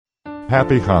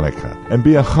Happy Hanukkah, and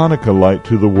be a Hanukkah light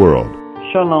to the world.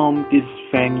 Shalom, this is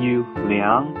Feng Yu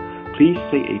Liang. Please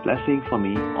say a blessing for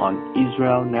me on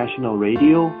Israel National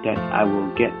Radio that I will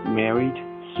get married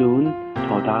soon.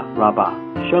 Toda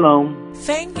Rabbah. Shalom.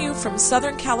 Feng Yu from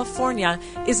Southern California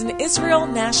is an Israel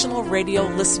National Radio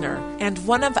listener and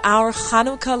one of our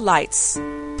Hanukkah lights.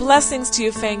 Blessings to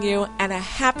you, Feng Yu, and a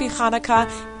happy Hanukkah,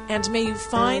 and may you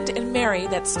find and marry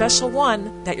that special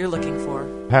one that you're looking for.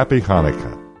 Happy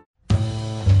Hanukkah.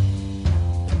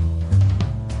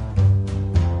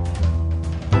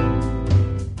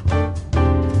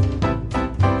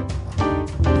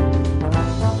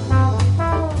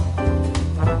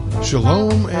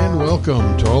 Shalom and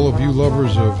welcome to all of you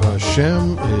lovers of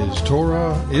Hashem, His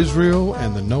Torah, Israel,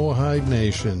 and the Noahide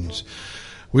nations.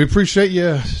 We appreciate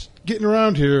you getting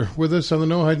around here with us on the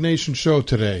Noahide Nation show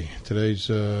today. Today's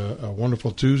a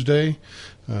wonderful Tuesday.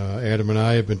 Adam and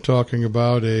I have been talking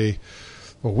about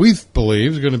what we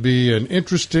believe is going to be an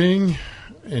interesting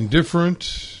and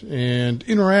different and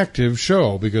interactive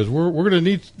show, because we're going to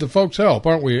need the folks' help,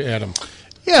 aren't we, Adam?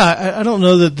 Yeah, I don't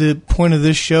know that the point of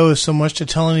this show is so much to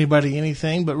tell anybody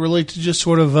anything, but really to just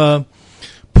sort of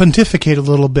pontificate a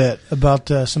little bit about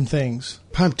some things.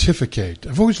 Pontificate.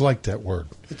 I've always liked that word.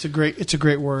 It's a great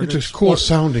word. It's a cool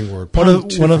sounding word.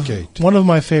 Pontificate. One of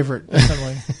my favorite,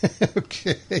 definitely.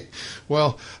 Okay.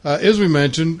 Well, as we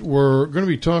mentioned, we're going to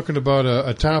be talking about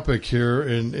a topic here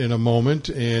in a moment.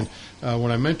 And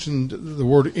when I mentioned the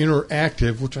word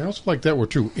interactive, which I also like that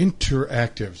word too,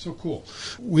 interactive. So cool.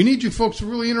 We need you folks to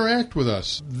really interact with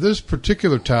us. This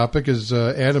particular topic, as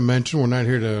Adam mentioned, we're not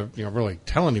here to really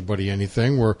tell anybody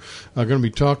anything. We're going to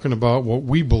be talking about what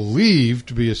we believe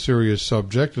to be a serious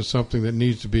subject, and something that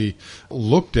needs to be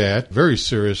looked at very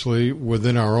seriously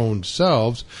within our own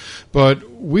selves. But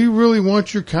we really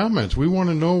want your comments. We want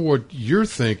to know what you're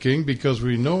thinking, because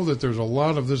we know that there's a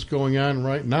lot of this going on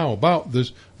right now about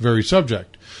this very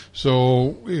subject.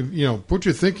 So, put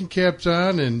your thinking caps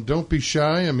on and don't be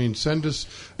shy. I mean, send us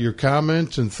your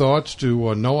comments and thoughts to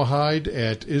Noahide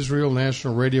at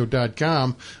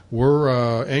IsraelNationalRadio.com.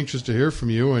 We're anxious to hear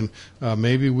from you, and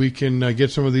maybe we can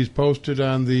get some of these posted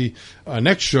on the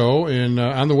next show and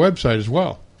on the website as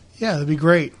well. Yeah, that'd be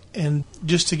great. And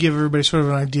just to give everybody sort of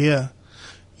an idea,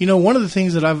 one of the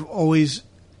things that I've always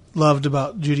loved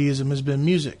about Judaism has been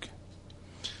music.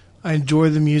 I enjoy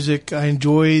the music. I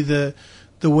enjoy the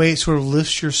way it sort of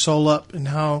lifts your soul up, and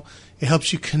how it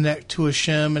helps you connect to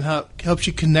Hashem, and how it helps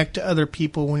you connect to other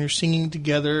people when you're singing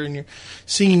together and you're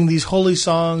singing these holy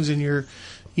songs and you're,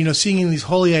 singing these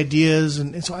holy ideas.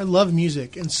 And so I love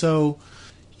music. And so,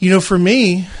 for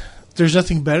me, there's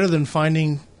nothing better than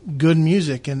finding good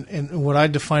music. And what I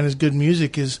define as good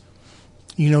music is,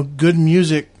 good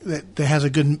music that has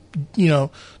a good,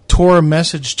 Torah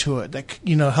message to it that,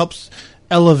 helps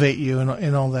elevate you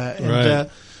and all that. And right.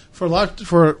 For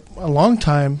a long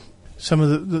time, some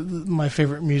of my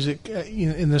favorite music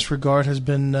in this regard has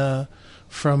been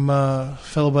from a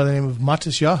fellow by the name of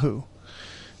Matisyahu,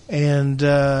 and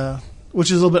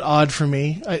which is a little bit odd for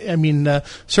me. I mean,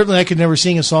 certainly I could never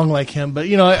sing a song like him, but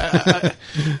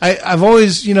I've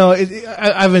always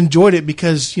I've enjoyed it,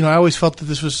 because I always felt that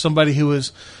this was somebody who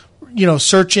was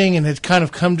searching and had kind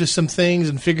of come to some things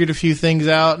and figured a few things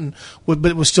out,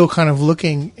 but was still kind of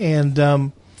looking. And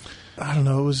I don't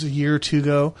know, it was a year or two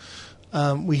ago,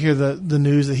 we hear the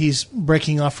news that he's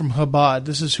breaking off from Chabad.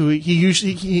 This is who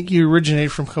he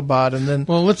originated from Chabad, and then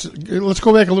let's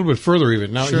go back a little bit further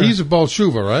even. Now, sure. He's a Baal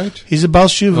Tshuva, right? He's a Baal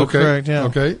Tshuva, okay. Correct? Yeah.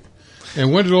 Okay.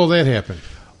 And when did all that happen?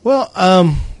 Well,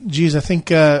 I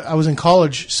think I was in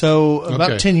college, so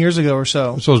about 10 years ago or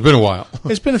so. So it's been a while.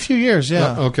 It's been a few years,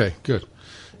 yeah. Okay, good.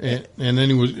 And then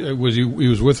he was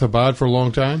with Chabad for a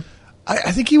long time?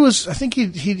 I think he was. I think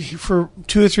he for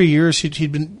 2 or 3 years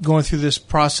he'd been going through this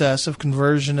process of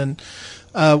conversion, and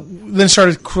then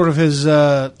started sort of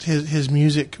his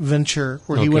music venture,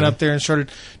 where he went up there and started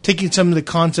taking some of the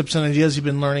concepts and ideas he'd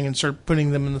been learning and started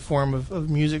putting them in the form of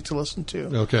music to listen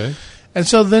to. Okay. And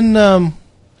so then,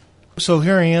 so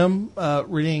here I am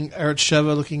reading Eretz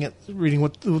Sheva, reading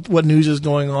what news is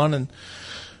going on, and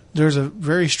there's a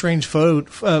very strange photo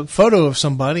of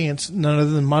somebody, and it's none other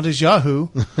than Matisyahu,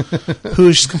 who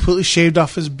has completely shaved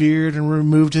off his beard and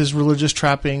removed his religious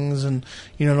trappings, and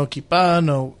no kippah,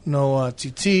 no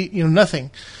tzitzit,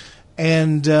 nothing.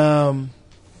 And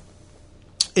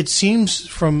it seemed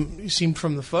from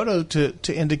the photo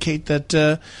to indicate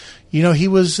that he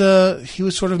was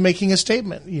sort of making a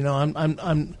statement.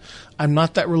 I'm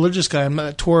not that religious guy. I'm not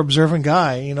that Torah observant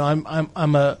guy.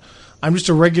 I'm just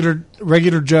a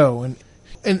regular Joe.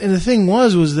 And the thing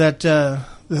was that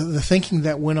the thinking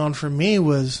that went on for me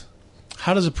was,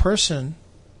 how does a person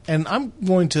And I'm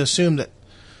going to assume that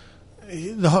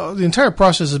the entire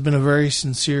process has been a very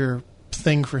sincere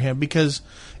thing for him, because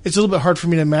it's a little bit hard for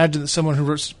me to imagine that someone who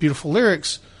wrote such beautiful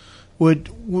lyrics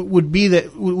would be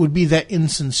that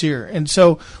insincere. And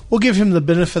so we'll give him the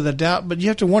benefit of the doubt, but you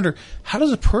have to wonder, how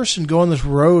does a person go on this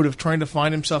road of trying to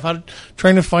find himself,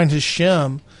 trying to find his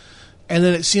Shem, and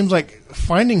then it seems like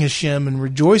finding his Shem and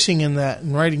rejoicing in that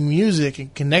and writing music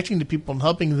and connecting to people and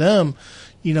helping them,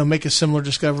 make a similar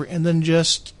discovery, and then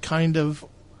just kind of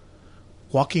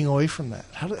walking away from that.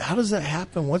 How does that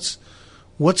happen? What's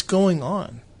going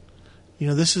on?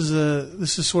 This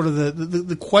is sort of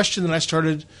the question that I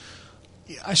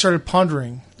started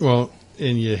pondering. Well,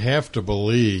 and you have to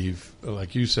believe,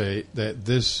 like you say,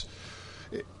 that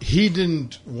he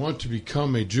didn't want to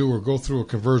become a Jew or go through a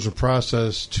conversion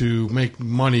process to make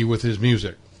money with his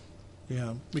music.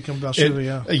 Yeah, become Baal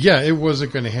Shiva, Yeah, it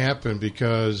wasn't going to happen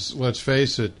because, let's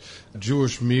face it,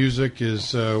 Jewish music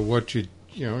is what you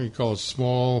call a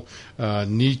small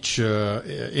niche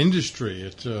industry.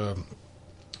 It's a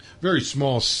very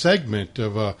small segment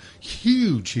of a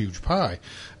huge pie.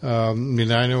 I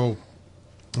know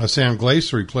Sam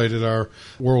Glaser, he played at our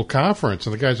World Conference,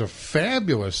 and the guy's a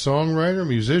fabulous songwriter,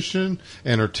 musician,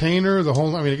 entertainer. The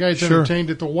guy's entertained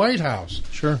at the White House.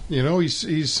 Sure.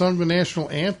 He's sung the national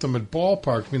anthem at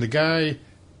ballparks. The guy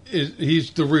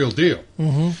he's the real deal.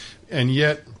 Mm-hmm. And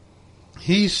yet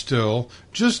he's still,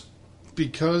 just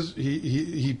because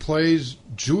he plays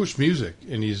Jewish music,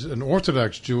 and he's an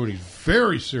Orthodox Jew, and he's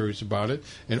very serious about it,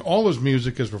 and all his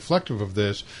music is reflective of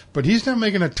this, but he's not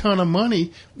making a ton of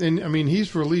money. And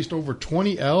he's released over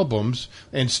 20 albums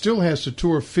and still has to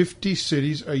tour 50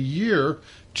 cities a year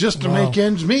just to make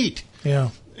ends meet. Yeah.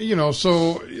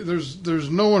 So there's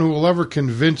no one who will ever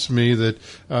convince me that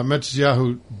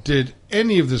Matisyahu did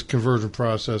any of this conversion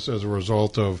process as a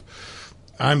result of,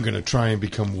 I'm going to try and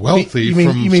become wealthy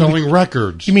from selling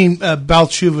records. You mean Baal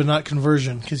Tshuva, not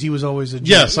conversion, because he was always a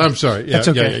Jew. Yes, I'm sorry. Yeah, that's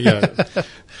okay. Yeah.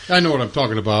 I know what I'm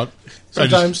talking about.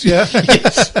 Sometimes, yes.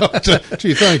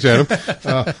 Gee, thanks, Adam.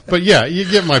 But yeah, you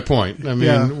get my point.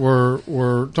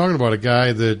 We're talking about a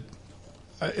guy that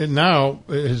now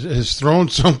has thrown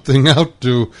something out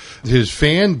to his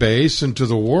fan base and to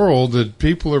the world that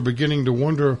people are beginning to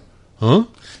wonder, huh?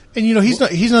 And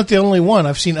he's not the only one.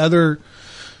 I've seen other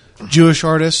Jewish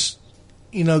artists,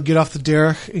 get off the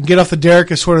derech. And get off the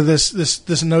derech is sort of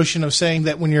this notion of saying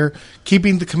that when you're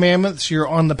keeping the commandments, you're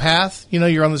on the path.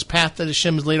 You're on this path that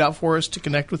Hashem has laid out for us to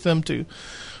connect with Him, to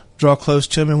draw close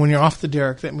to Him. And when you're off the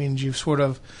derech, that means you've sort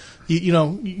of, you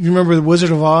remember the Wizard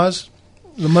of Oz?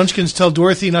 The Munchkins tell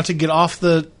Dorothy not to get off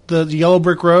the yellow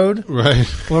brick road. Right.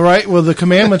 Well, the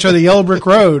commandments are the yellow brick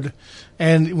road.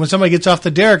 And when somebody gets off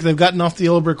the derech, they've gotten off the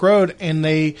yellow brick road, and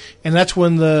that's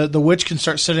when the witch can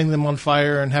start setting them on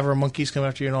fire and have her monkeys come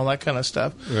after you and all that kind of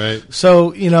stuff. Right.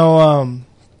 So,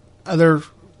 other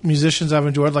musicians I've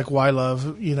enjoyed, like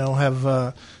Y-Love,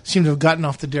 have seemed to have gotten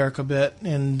off the derech a bit.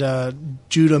 And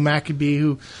Judah Maccabee,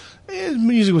 who his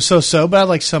music was so-so, but I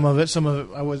like some of it. Some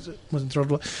of it I wasn't thrilled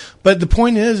with. But the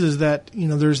point is that,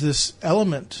 there's this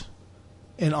element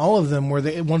in all of them where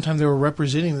at one time they were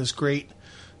representing this great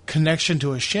connection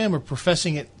to Hashem or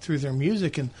professing it through their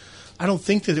music, and I don't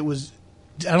think they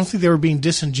were being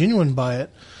disingenuous by it,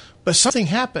 but something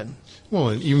happened. Well,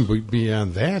 and even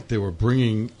beyond that, they were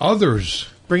bringing others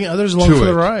along for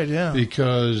the ride. Yeah,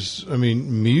 because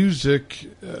music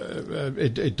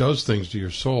it does things to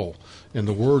your soul, and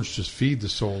the words just feed the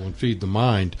soul and feed the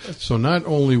mind. So not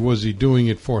only was he doing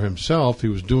it for himself, he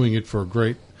was doing it for a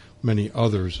great many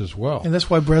others as well. And that's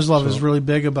why Breslov is really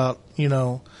big about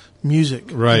music,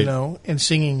 right? And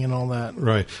singing and all that,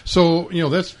 right? So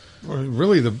that's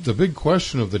really the big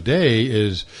question of the day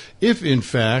is if in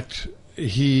fact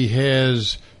he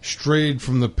has strayed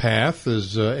from the path,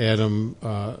 as Adam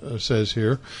says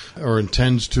here, or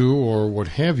intends to, or what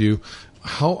have you.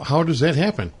 How does that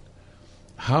happen?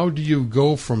 How do you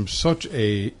go from such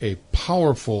a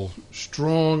powerful,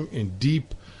 strong, and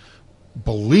deep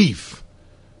belief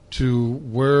to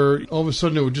where all of a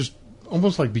sudden it would just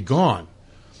almost like be gone?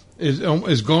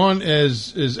 As gone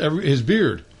as his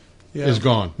beard is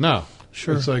gone now.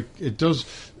 Sure, it's like it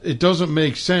doesn't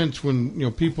make sense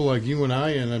when people like you and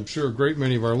I, and I'm sure a great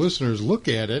many of our listeners, look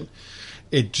at it.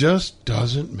 It just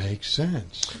doesn't make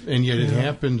sense, and yet it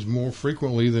happens more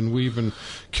frequently than we even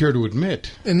care to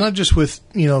admit. And not just with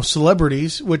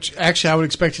celebrities, which actually I would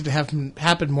expect it to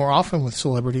happen more often with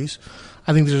celebrities.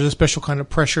 I think there's a special kind of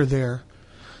pressure there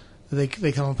they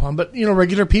come upon. But,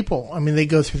 regular people, they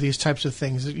go through these types of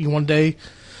things. One day,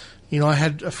 I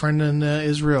had a friend in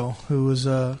Israel who was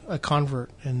a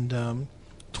convert, and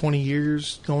 20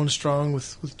 years going strong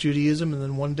with Judaism, and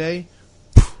then one day,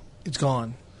 it's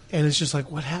gone. And it's just like,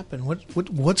 what happened?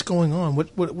 What's going on?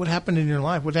 What happened in your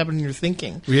life? What happened in your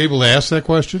thinking? Were you able to ask that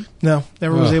question? No,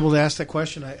 never was able to ask that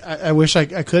question. I wish I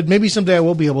could. Maybe someday I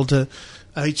will be able to.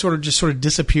 It sort of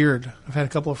disappeared. I've had a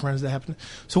couple of friends that happened.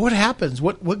 So what happens?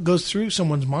 What goes through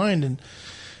someone's mind? And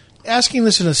asking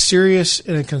this in a serious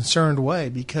and a concerned way,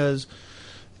 because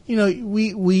I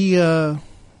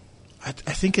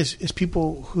think as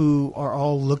people who are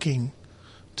all looking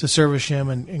to serve Hashem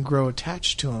and grow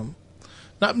attached to Him.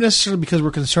 Not necessarily because we're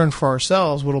concerned for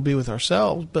ourselves, what it'll be with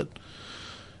ourselves, but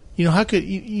how could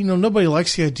nobody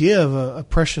likes the idea of a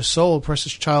precious soul, a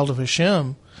precious child of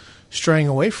Hashem, straying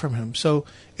away from Him. So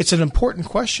it's an important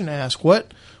question to ask.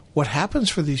 What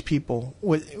happens for these people?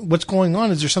 What's going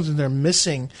on? Is there something they're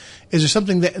missing? Is there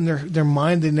something that in their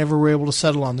mind they never were able to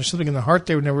settle on? There's something in their heart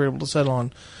they were never able to settle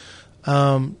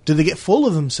on. Did they get full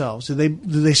of themselves? Did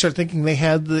they start thinking they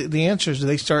had the answers? Did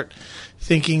they start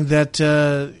thinking that?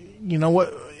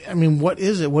 What? I mean, what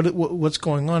is it? What's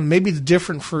going on? Maybe it's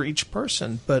different for each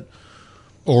person, but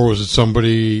or was it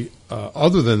somebody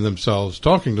other than themselves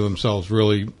talking to themselves,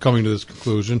 really coming to this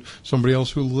conclusion? Somebody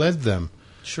else who led them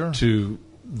to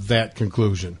that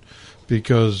conclusion,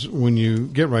 because when you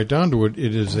get right down to it,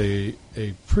 it is a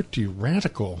pretty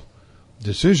radical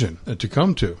decision to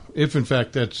come to, if in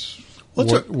fact that's.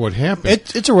 What happened?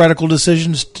 It's a radical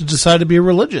decision to decide to be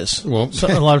religious. Well, so,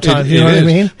 a lot of times, you know what I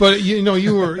mean. But you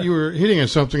were hitting on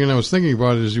something, and I was thinking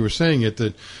about it as you were saying it.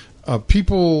 That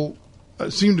people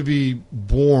seem to be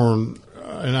born,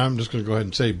 and I'm just going to go ahead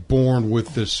and say, born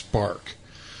with this spark.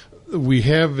 We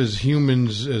have, as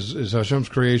humans, as Hashem's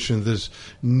creation, this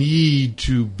need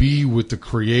to be with the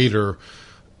Creator.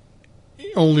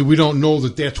 Only we don't know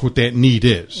that that's what that need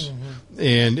is. Mm-hmm.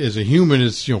 And as a human,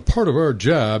 it's part of our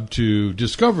job to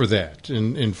discover that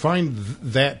and find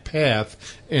that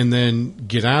path, and then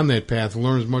get on that path,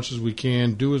 learn as much as we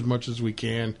can, do as much as we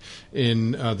can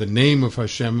in the name of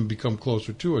Hashem, and become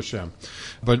closer to Hashem.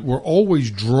 But we're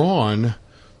always drawn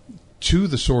to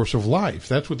the source of life.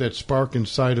 That's what that spark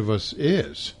inside of us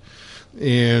is.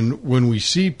 And when we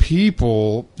see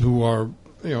people who are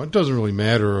it doesn't really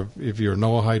matter if you're a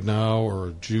Noahide now or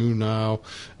a Jew now,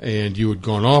 and you had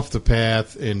gone off the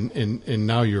path and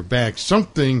now you're back.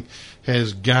 Something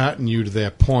has gotten you to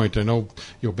that point. I know,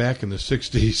 back in the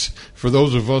 60s, for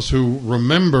those of us who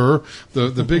remember,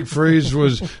 the big phrase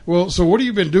was, well, so what have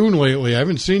you been doing lately? I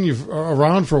haven't seen you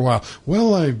around for a while.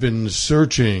 Well, I've been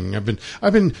searching. I've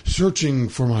been searching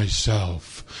for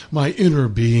myself, my inner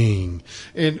being.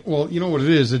 And, well, you know what it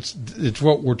is? It's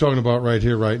what we're talking about right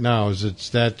here, right now, is it's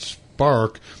that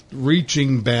spark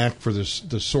reaching back for the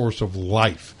source of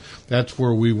life. That's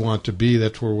where we want to be.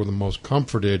 That's where we're the most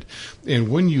comforted. And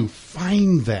when you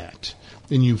find that,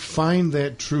 and you find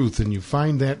that truth, and you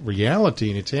find that reality,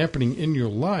 and it's happening in your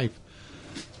life,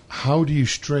 how do you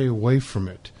stray away from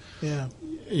it? Yeah.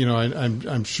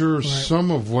 I'm sure some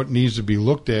of what needs to be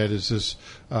looked at is this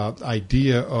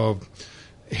idea of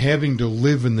having to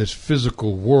live in this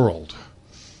physical world,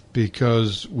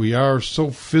 because we are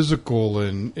so physical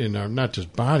in our, not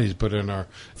just bodies, but in our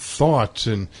thoughts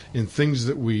and in things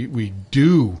that we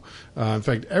do. In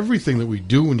fact, everything that we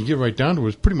do, when you get right down to it,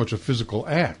 is pretty much a physical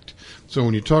act. So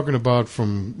when you're talking about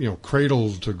from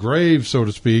cradle to grave, so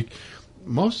to speak,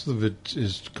 most of it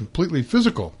is completely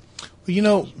physical.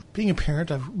 Well, being a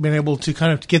parent, I've been able to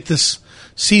kind of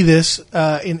see this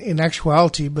in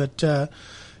actuality, but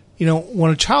when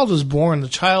a child is born, the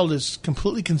child is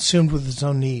completely consumed with its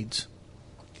own needs.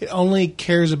 It only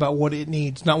cares about what it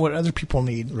needs, not what other people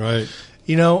need. Right.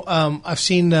 I've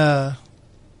seen, my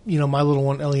little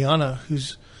one, Eliana,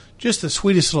 who's just the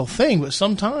sweetest little thing, but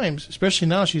sometimes, especially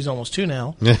now, she's almost 2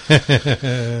 now.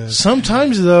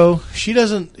 Sometimes, though, she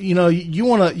doesn't, you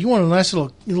want a nice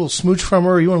little smooch from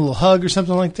her, or you want a little hug or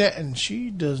something like that, and she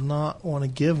does not want to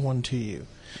give one to you.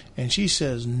 And she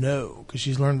says no, because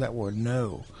she's learned that word,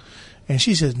 no. And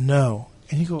she says no.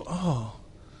 And you go, oh,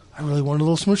 I really want a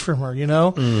little smooch from her,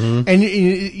 Mm-hmm.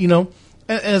 And,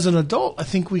 as an adult, I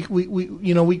think we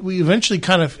eventually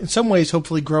kind of, in some ways,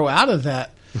 hopefully grow out of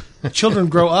that. Children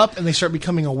grow up and they start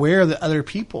becoming aware that other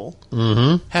people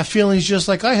have feelings just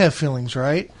like I have feelings,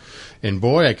 right? And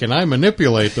boy, can I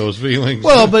manipulate those feelings.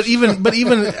 Well, but even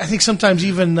I think sometimes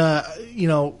even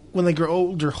when they grow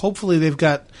older, hopefully they've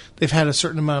had a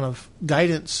certain amount of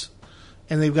guidance,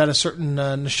 and they've got a certain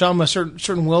neshama,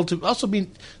 certain will to also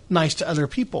be nice to other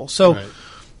people. So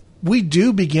we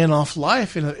do begin off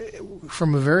life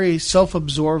from a very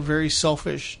self-absorbed, very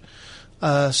selfish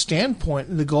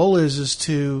standpoint. The goal is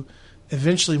to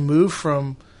eventually move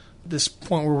from this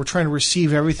point where we're trying to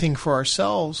receive everything for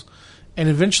ourselves, and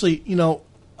eventually,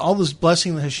 all this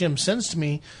blessing that Hashem sends to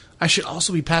me, I should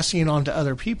also be passing it on to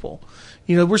other people.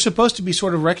 We're supposed to be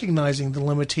sort of recognizing the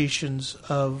limitations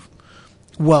of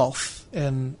wealth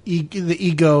and the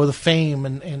ego, the fame,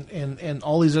 and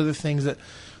all these other things, that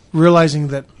realizing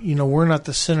that, we're not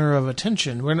the center of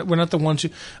attention. We're not the ones who,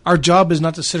 our job is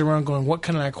not to sit around going, what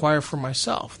can I acquire for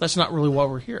myself? That's not really why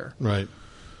we're here. Right.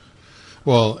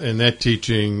 Well, and that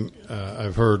teaching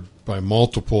I've heard by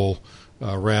multiple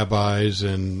rabbis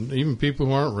and even people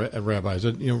who aren't rabbis,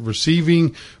 that,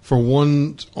 receiving for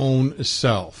one's own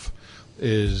self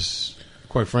is,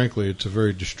 quite frankly, it's a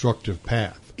very destructive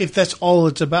path. If that's all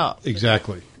it's about.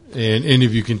 Exactly. And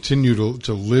if you continue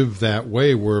to live that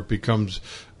way, where it becomes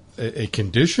a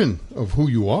condition of who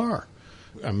you are.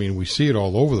 I mean, we see it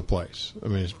all over the place. I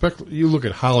mean, especially you look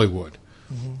at Hollywood.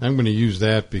 Mm-hmm. I'm going to use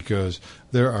that because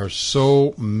there are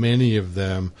so many of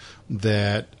them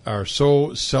that are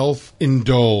so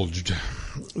self-indulged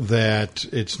that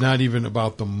it's not even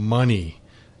about the money.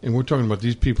 And we're talking about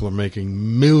these people are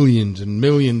making millions and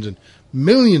millions and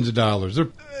millions of dollars.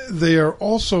 They are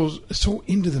also so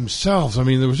into themselves. I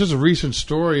mean, there was just a recent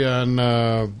story on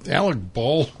Alec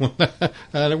Baldwin.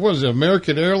 And it was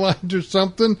American Airlines or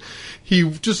something. He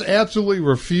just absolutely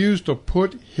refused to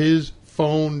put his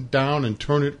phone down and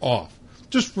turn it off.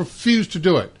 Just refused to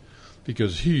do it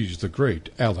because he's the great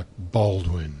Alec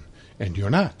Baldwin, and you're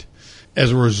not.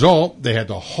 As a result, they had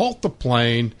to halt the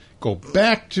plane, go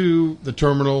back to the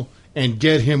terminal, and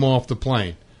get him off the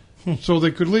plane so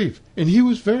they could leave. And he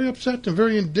was very upset and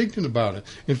very indignant about it.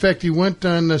 In fact, he went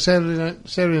on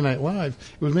Saturday Night Live.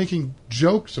 He was making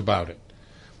jokes about it.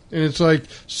 And it's like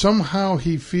somehow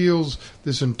he feels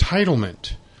this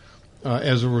entitlement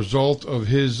as a result of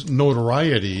his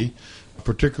notoriety,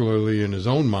 particularly in his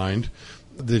own mind,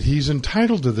 that he's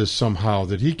entitled to this somehow,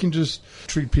 that he can just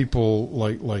treat people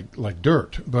like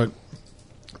dirt. But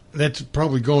that's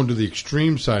probably going to the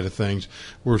extreme side of things.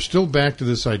 We're still back to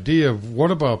this idea of what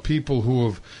about people who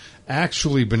have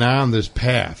actually been on this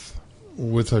path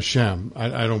with Hashem.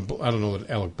 I don't know that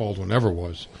Alec Baldwin ever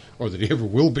was, or that he ever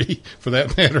will be, for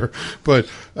that matter. But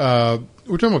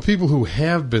we're talking about people who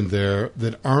have been there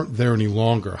that aren't there any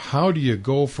longer. How do you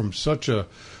go from such a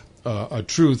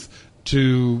truth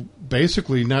to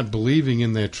basically not believing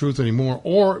in that truth anymore?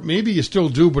 Or maybe you still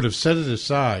do, but have set it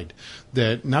aside,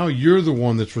 that now you're the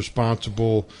one that's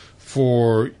responsible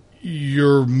for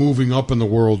your moving up in the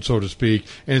world, so to speak,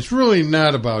 and it's really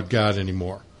not about God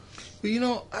anymore.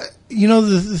 Well,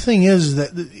 the thing is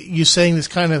that you saying this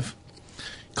kind of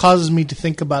causes me to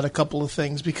think about a couple of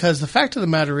things, because the fact of the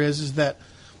matter is that,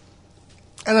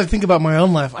 and I think about my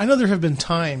own life, I know there have been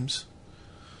times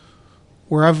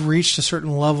where I've reached a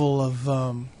certain level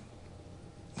of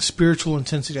spiritual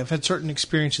intensity. I've had certain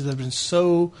experiences that have been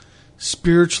so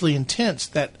spiritually intense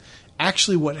that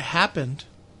actually what happened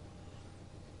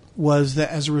was that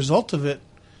as a result of it,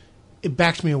 it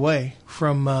backed me away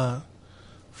from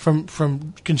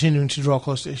continuing to draw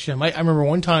close to Hashem. I remember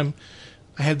one time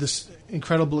I had this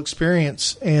incredible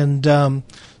experience and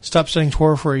stopped studying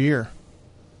Torah for a year.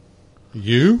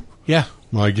 You? Yeah.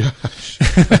 My gosh.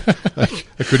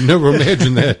 I could never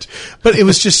imagine that. But it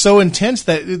was just so intense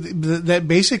that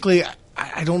basically,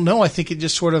 I don't know, I think it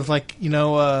just sort of like, it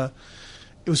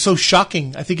was so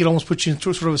shocking. I think it almost put you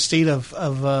into sort of a state of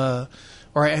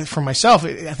for myself,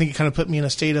 I think it kind of put me in a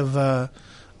state of,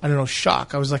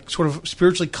 shock. I was like sort of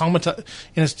spiritually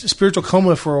in a spiritual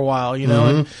coma for a while,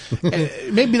 mm-hmm.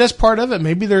 and maybe that's part of it.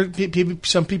 Maybe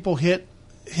some people hit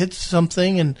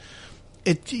something and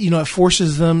it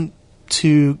forces them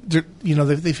to,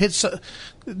 they've hit,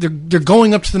 they're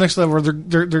going up to the next level, or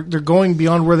they're going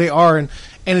beyond where they are, and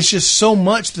it's just so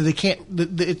much that they can't.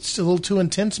 It's a little too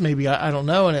intense, maybe. I don't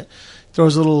know, and it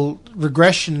throws a little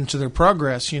regression into their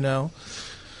progress,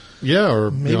 Yeah,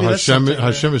 or maybe Hashem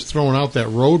is throwing out that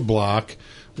roadblock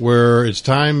where it's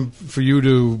time for you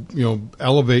to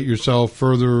elevate yourself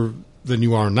further than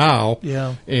you are now.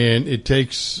 Yeah, and it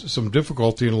takes some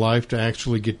difficulty in life to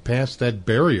actually get past that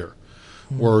barrier,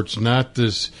 where it's not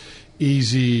this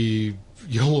easy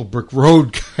yellow brick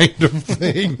road kind of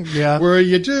thing. Yeah, where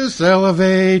you just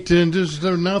elevate and just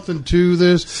there's nothing to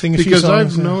this. Sing a because few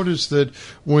songs, I've noticed that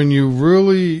when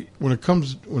it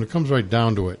comes right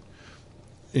down to it,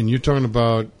 and you're talking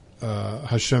about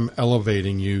Hashem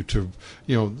elevating you to,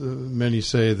 many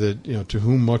say that, to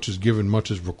whom much is given,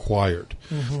 much is required.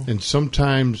 Mm-hmm. And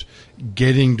sometimes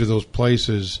getting to those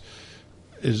places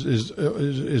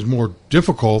is more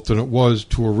difficult than it was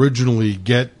to originally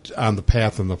get on the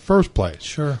path in the first place.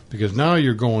 Sure. Because now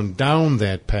you're going down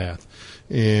that path.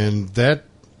 And that,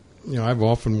 I've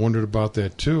often wondered about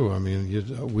that too. I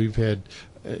mean, we've had,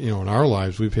 in our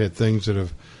lives, we've had things that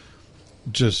have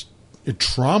just it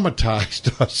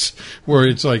traumatized us, where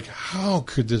it's like, how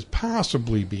could this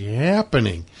possibly be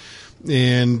happening?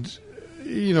 And,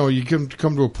 you can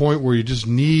come to a point where you just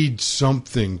need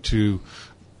something to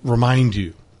remind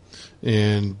you.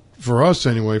 And for us,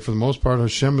 anyway, for the most part,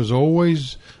 Hashem has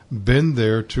always been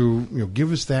there to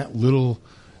give us that little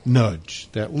nudge,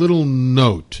 that little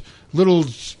note, little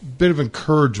bit of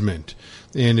encouragement.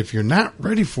 And if you're not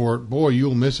ready for it, boy,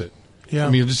 you'll miss it. Yeah. I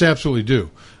mean, you just absolutely do.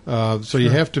 So you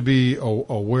have to be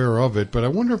aware of it. But I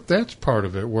wonder if that's part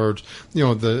of it, where it's,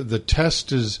 the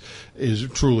test is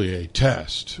truly a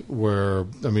test, where,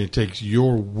 it takes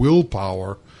your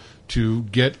willpower to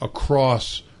get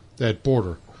across that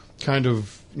border. Kind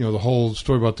of, the whole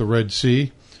story about the Red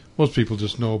Sea. Most people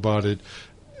just know about it.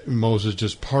 Moses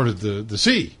just parted the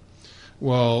sea.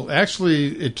 Well,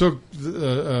 actually, it took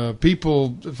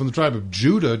people from the tribe of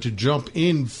Judah to jump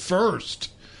in first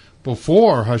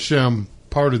before Hashem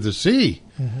parted the sea.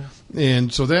 Mm-hmm.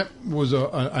 And so that was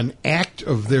an act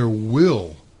of their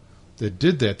will that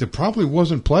did that. That probably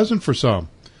wasn't pleasant for some.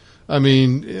 I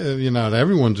mean, not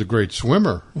everyone's a great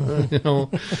swimmer,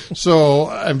 So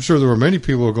I'm sure there were many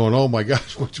people who were going, oh, my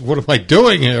gosh, what am I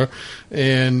doing here?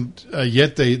 And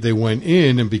yet they went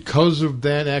in, and because of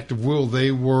that act of will,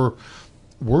 they were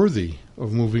worthy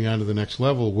of moving on to the next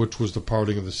level, which was the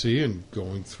parting of the sea and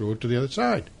going through it to the other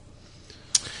side.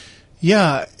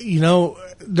 Yeah,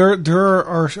 there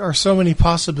are so many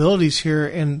possibilities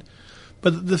here,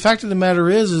 but the fact of the matter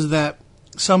is that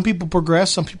some people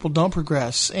progress, some people don't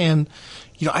progress, and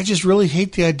I just really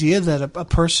hate the idea that a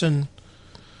person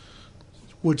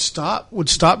would stop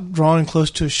drawing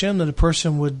close to Hashem, that a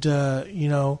person would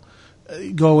go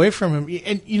away from Him.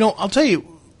 And I'll tell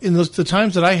you, in the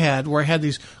times that I had, where I had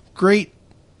these great,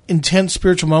 intense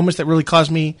spiritual moments that really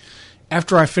caused me,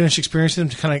 after I finished experiencing them,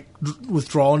 to kind of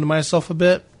withdraw into myself a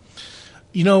bit.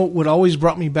 What always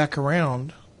brought me back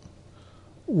around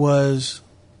was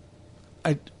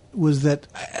that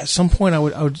at some point I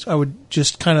would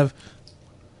just kind of,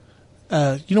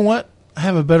 you know what? I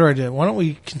have a better idea. Why don't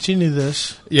we continue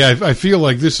this? Yeah, I feel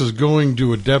like this is going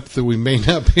to a depth that we may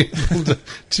not be able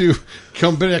to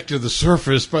come back to the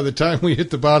surface by the time we hit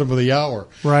the bottom of the hour.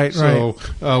 Right, so,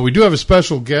 we do have a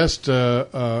special guest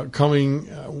coming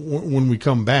when we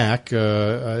come back.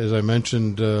 As I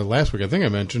mentioned last week, I think I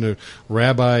mentioned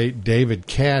Rabbi David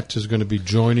Katz is going to be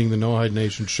joining the Noahide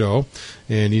Nation show,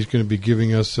 and he's going to be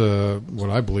giving us what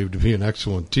I believe to be an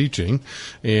excellent teaching.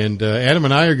 And Adam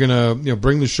and I are going to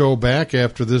bring the show back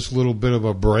after this little bit of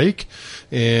a break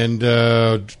and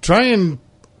try and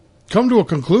come to a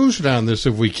conclusion on this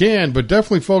if we can, but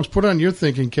definitely, folks, put on your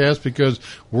thinking caps, because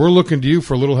we're looking to you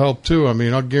for a little help too. I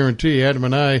mean, I'll guarantee Adam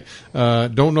and I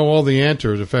don't know all the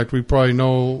answers. In fact, we probably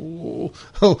know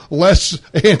less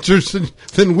answers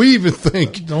than we even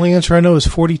think. The only answer I know is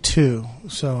 42,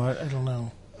 so I don't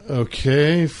know.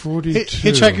 Okay, 42.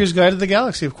 Hitchhiker's Guide to the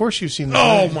Galaxy. Of course you've seen that.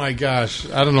 Oh, my gosh.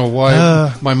 I don't know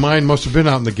why. My mind must have been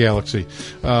out in the galaxy.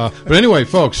 But anyway,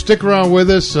 folks, stick around with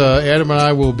us. Adam and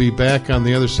I will be back on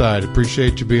the other side.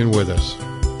 Appreciate you being with us.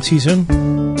 See you soon.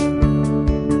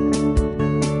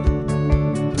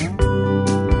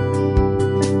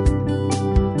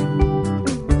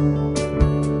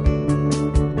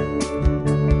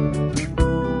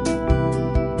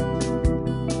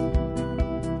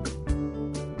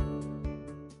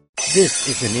 This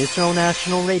is an Israel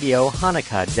National Radio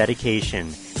Hanukkah dedication.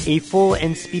 A full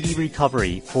and speedy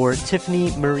recovery for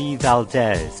Tiffany Marie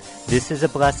Valdez. This is a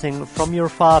blessing from your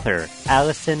father,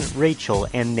 Allison, Rachel,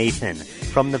 and Nathan,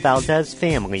 from the Valdez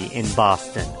family in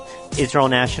Boston. Israel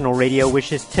National Radio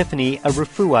wishes Tiffany a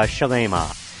refuah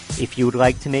shalema. If you would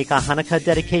like to make a Hanukkah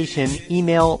dedication,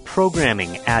 email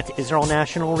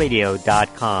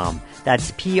programming@israelnationalradio.com.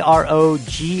 That's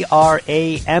PROGRAMMING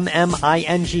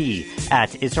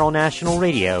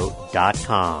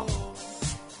 @IsraelNationalRadio.com.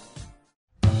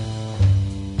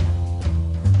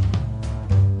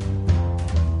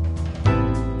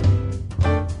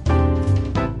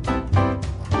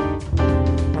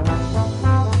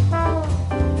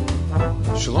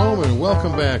 Shalom and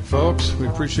welcome back, folks. We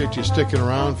appreciate you sticking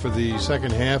around for the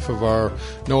second half of our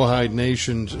Noahide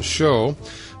Nations show.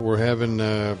 We're having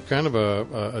kind of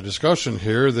a discussion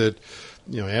here that,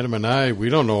 Adam and I, we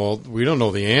don't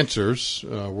know the answers.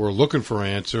 We're looking for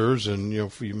answers, and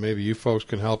maybe you folks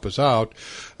can help us out.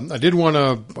 I did want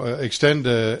to extend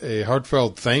a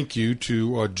heartfelt thank you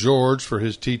to George for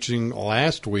his teaching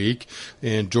last week,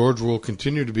 and George will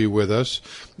continue to be with us,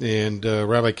 and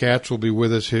Rabbi Katz will be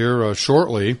with us here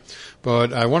shortly.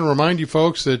 But I want to remind you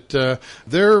folks that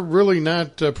they're really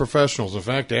not professionals. In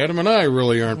fact, Adam and I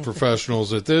really aren't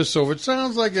professionals at this. So if it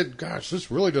sounds like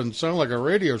this really doesn't sound like a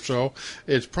radio show,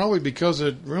 it's probably because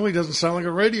it really doesn't sound like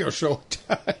a radio show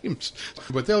at times.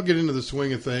 But they'll get into the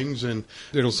swing of things, and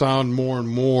it'll sound more and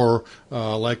more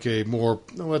like a more,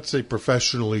 let's say,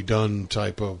 professionally done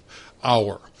type of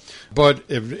hour. But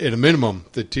at a minimum,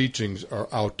 the teachings are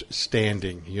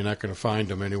outstanding. You're not going to find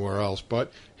them anywhere else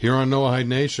but here on Noahide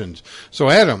Nations. So,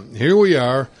 Adam, here we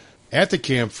are at the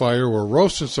campfire. We're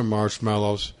roasting some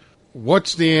marshmallows.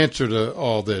 What's the answer to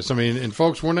all this? I mean, and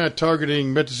folks, we're not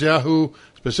targeting Netanyahu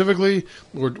specifically.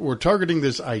 We're targeting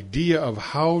this idea of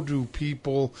how do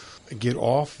people get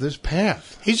off this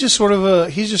path. He's just sort of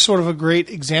a great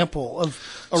example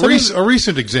of a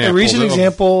recent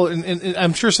example. And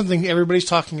I'm sure something everybody's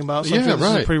talking about. So yeah,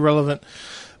 this is pretty relevant.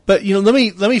 But let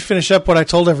me finish up what I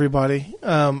told everybody.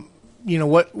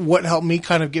 What helped me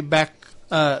kind of get back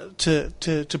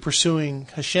to pursuing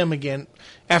Hashem again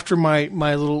after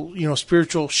my little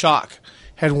spiritual shock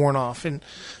had worn off. And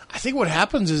I think what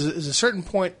happens is at a certain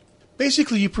point,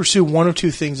 basically you pursue one of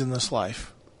two things in this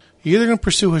life. You're either going to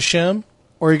pursue Hashem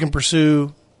or you can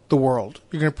pursue the world.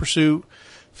 You're going to pursue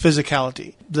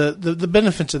physicality, the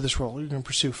benefits of this world. You're going to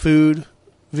pursue food,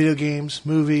 video games,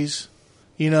 movies,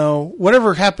 whatever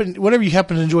you happen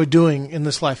to enjoy doing in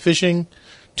this life. Fishing,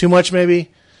 too much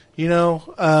maybe, I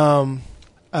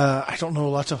don't know,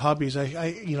 lots of hobbies.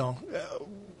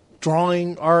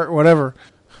 Drawing, art, whatever.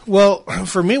 Well,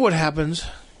 for me, what's happened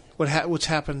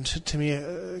to me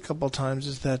a couple of times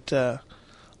is that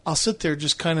I'll sit there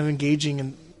just kind of engaging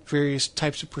in various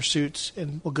types of pursuits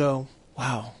and will go,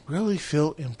 wow, really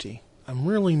feel empty. I'm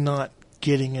really not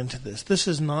getting into this. This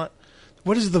is not,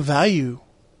 what is the value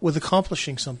with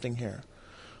accomplishing something here?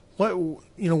 What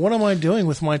am I doing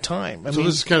with my time? This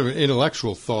is kind of an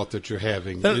intellectual thought that you're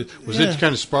having. Was it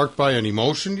kind of sparked by an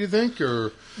emotion, do you think,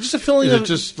 or just a feeling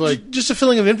just a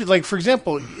feeling of empty? Like, for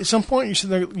example, at some point you're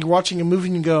sitting there, you're watching a movie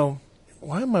and you go,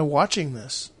 "Why am I watching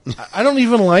this? I don't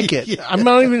even like it. Yeah. I'm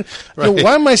not even. Right.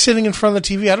 Why am I sitting in front of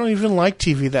the TV? I don't even like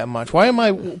TV that much. Why am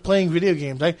I playing video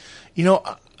games? I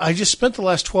just spent the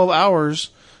last 12 hours,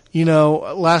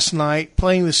 last night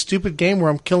playing this stupid game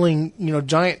where I'm killing,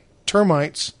 giant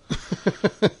termites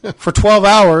for 12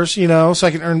 hours, so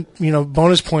I can earn,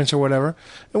 bonus points or whatever.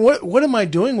 And what am I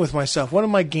doing with myself? What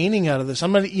am I gaining out of this?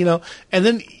 I'm not,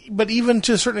 but even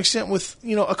to a certain extent with,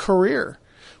 a career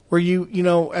where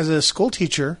you, as a school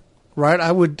teacher, right?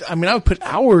 I would put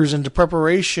hours into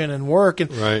preparation and work and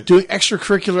doing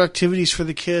extracurricular activities for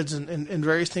the kids and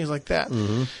various things like that.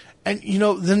 Mm-hmm. And,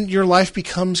 then your life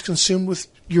becomes consumed with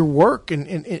your work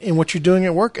and what you're doing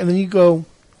at work. And then you go,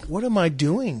 what am I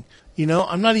doing?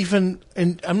 I'm not even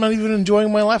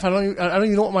enjoying my life. I don't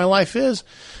even know what my life is.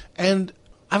 And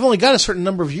I've only got a certain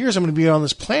number of years I'm going to be on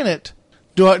this planet.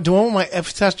 Do I want my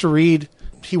epitaph to read,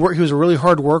 he was a really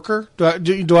hard worker?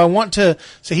 Do I want to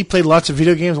say he played lots of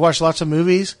video games, watched lots of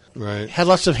movies, had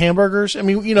lots of hamburgers? What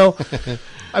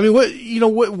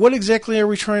exactly are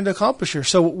we trying to accomplish here?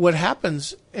 So what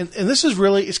happens, and this is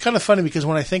really, it's kind of funny because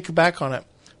when I think back on it,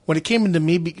 when it came into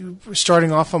me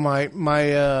starting off on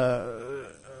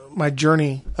my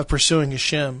journey of pursuing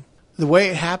Hashem, the way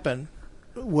it happened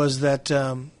was that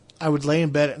I would lay in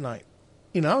bed at night.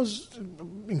 I was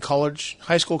in college,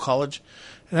 high school, college,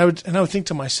 and I would think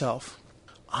to myself,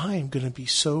 I am going to be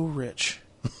so rich.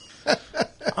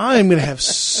 I am going to have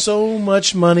so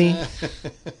much money.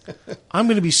 I'm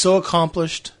going to be so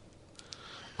accomplished.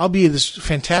 I'll be this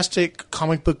fantastic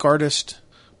comic book artist,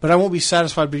 but I won't be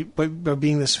satisfied by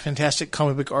being this fantastic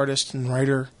comic book artist and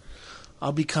writer.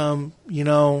 I'll become,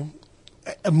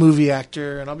 a movie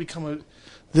actor, and I'll become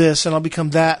this, and I'll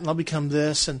become that, and I'll become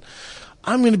this, and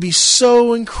I'm going to be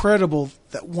so incredible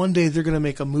that one day they're going to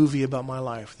make a movie about my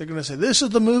life. They're going to say, this is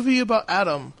the movie about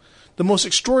Adam, the most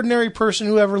extraordinary person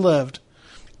who ever lived,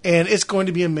 and it's going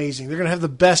to be amazing. They're going to have the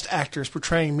best actors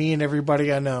portraying me and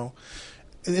everybody I know.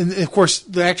 And of course,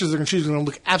 the actors they're going to choose are going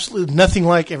to look absolutely nothing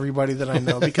like everybody that I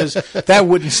know because that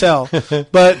wouldn't sell.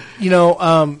 But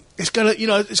it's going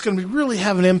to be really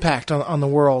have an impact on the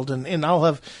world, and I'll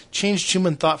have changed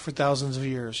human thought for thousands of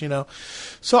years.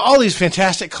 So all these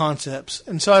fantastic concepts.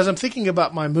 And so as I'm thinking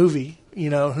about my movie,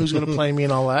 who's going to play me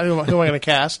and all that, who am I going to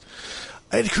cast?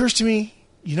 It occurs to me,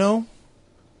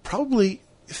 probably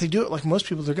if they do it like most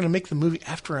people, they're going to make the movie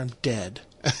after I'm dead.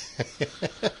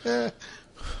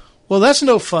 Well, that's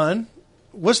no fun.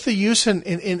 What's the use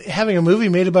in having a movie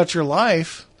made about your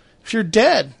life if you're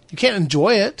dead? You can't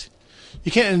enjoy it.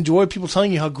 You can't enjoy people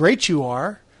telling you how great you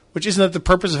are, which isn't that the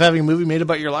purpose of having a movie made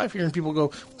about your life? Hearing people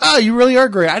go, "Oh, you really are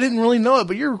great. I didn't really know it,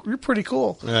 but you're pretty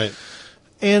cool." Right.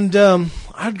 And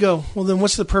I'd go, well, then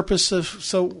what's the purpose of?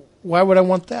 So why would I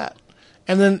want that?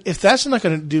 And then if that's not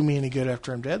going to do me any good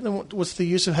after I'm dead, then what's the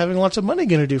use of having lots of money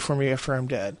going to do for me after I'm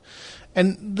dead?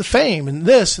 and the fame and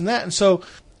this and that.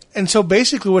 And so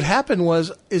basically what happened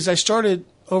is I started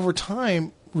over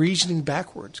time reasoning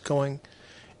backwards, going,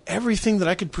 everything that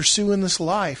I could pursue in this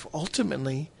life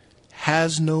ultimately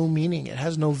has no meaning. It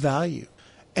has no value.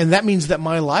 And that means that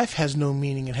my life has no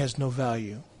meaning. It has no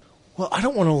value. Well, I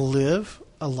don't want to live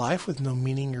a life with no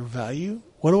meaning or value.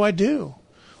 What do I do?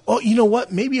 Well, you know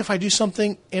what? Maybe if I do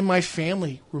something and my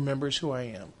family remembers who I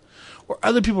am, or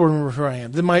other people remember who I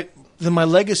am, then my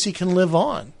legacy can live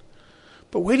on.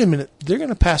 But wait a minute, they're going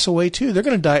to pass away too. They're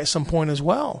going to die at some point as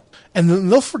well. And then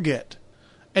they'll forget.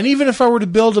 And even if I were to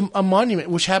build a monument,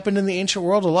 which happened in the ancient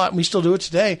world a lot, and we still do it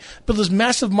today, build this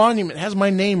massive monument, has my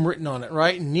name written on it,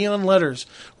 right? In neon letters,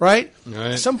 right?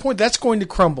 At some point, that's going to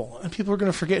crumble. And people are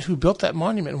going to forget who built that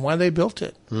monument and why they built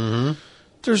it. Mm-hmm.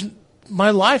 There's my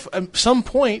life, at some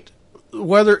point,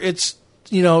 whether it's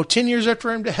 10 years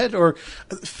after I'm dead or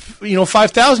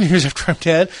 5,000 years after I'm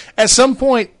dead, at some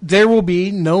point there will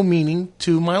be no meaning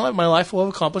to my life. My life will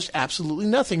have accomplished absolutely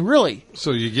nothing, really.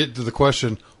 So you get to the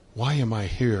question, why am I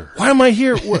here? Why am I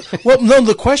here? Well, no,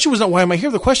 the question was not why am I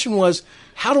here. The question was,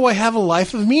 how do I have a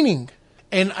life of meaning?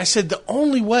 And I said the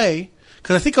only way,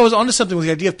 because I think I was onto something with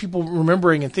the idea of people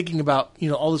remembering and thinking about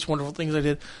all these wonderful things I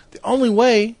did. The only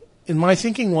way in my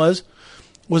thinking was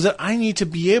that I need to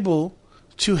be able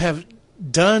to have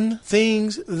done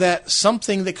things that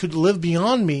something that could live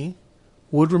beyond me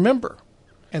would remember.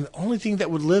 And the only thing that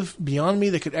would live beyond me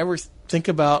that could ever think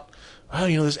about,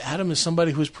 this Adam is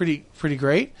somebody who's pretty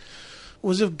great,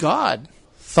 was if God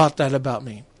thought that about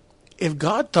me. If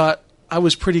God thought I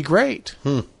was pretty great,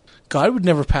 God would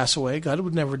never pass away. God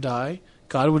would never die.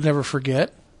 God would never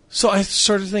forget. So I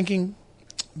started thinking,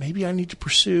 maybe I need to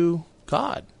pursue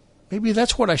God. Maybe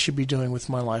that's what I should be doing with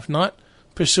my life, not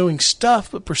pursuing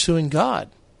stuff, but pursuing God.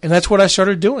 And that's what I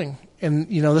started doing. And,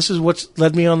 this is what's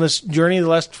led me on this journey the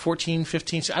last 14,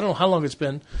 15, I don't know how long it's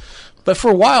been, but for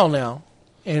a while now.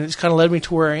 And it's kind of led me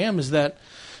to where I am, is that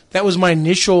was my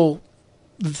initial,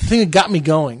 the thing that got me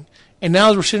going. And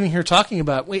now as we're sitting here talking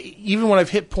about, even when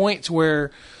I've hit points where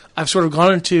I've sort of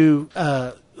gone into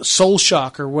soul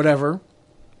shock or whatever,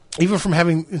 even from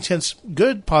having intense,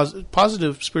 good,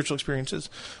 positive spiritual experiences,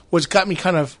 what's got me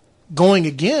kind of going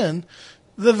again,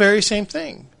 the very same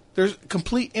thing. There's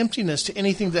complete emptiness to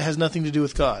anything that has nothing to do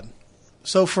with God.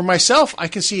 So for myself, I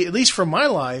can see, at least for my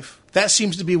life, that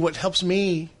seems to be what helps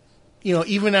me,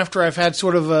 even after I've had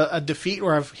sort of a defeat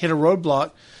or I've hit a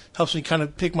roadblock, helps me kind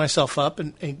of pick myself up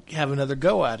and have another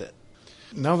go at it.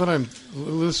 Now that I'm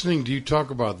listening to you talk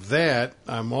about that,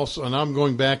 I'm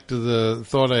going back to the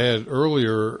thought I had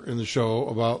earlier in the show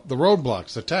about the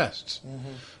roadblocks, the tests,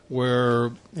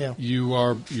 where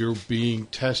you're being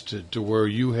tested to where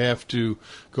you have to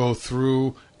go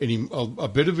through a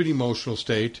bit of an emotional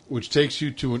state, which takes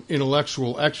you to an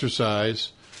intellectual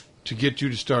exercise to get you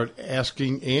to start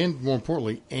asking and, more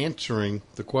importantly, answering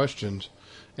the questions,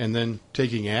 and then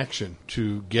taking action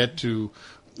to get to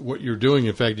what you're doing.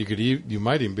 In fact, you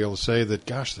might even be able to say that,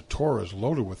 gosh, the Torah is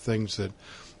loaded with things that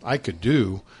I could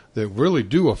do that really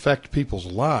do affect people's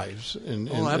lives. And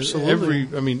absolutely.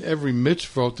 Every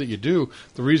mitzvot that you do,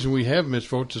 the reason we have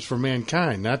mitzvot is for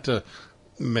mankind, not to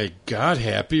make God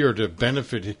happy or to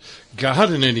benefit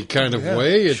God in any kind of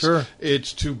way.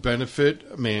 It's to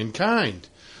benefit mankind.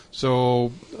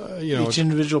 So, each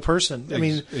individual person.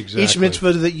 Exactly. Each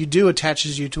mitzvah that you do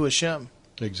attaches you to Hashem.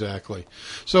 Exactly.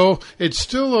 So it's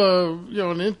still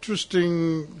an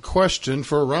interesting question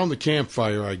for around the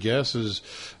campfire, I guess, is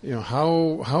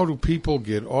how do people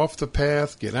get off the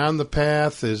path, get on the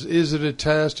path? Is it a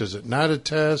test? Is it not a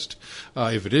test?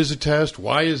 If it is a test,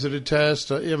 why is it a test?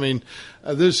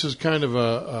 This is kind of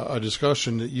a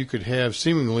discussion that you could have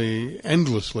seemingly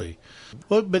endlessly.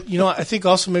 Well, but I think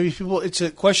also maybe it's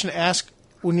a question to ask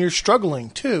when you're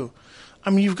struggling too.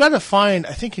 You've got to find,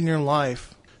 I think, in your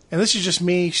life. And this is just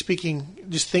me speaking,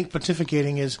 just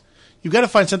pontificating, is you've got to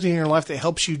find something in your life that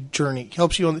helps you journey,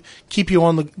 keep you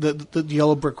on the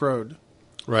yellow brick road.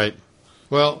 Right.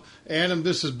 Well, Adam,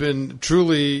 this has been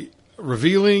truly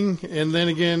revealing, and then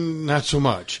again, not so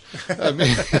much.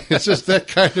 It's just that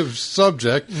kind of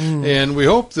subject, and we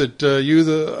hope that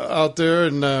you out there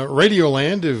in Radio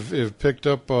Land have picked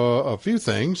up a few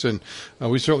things, and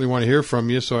we certainly want to hear from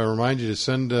you, so I remind you to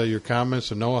send your comments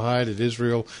to Noahide at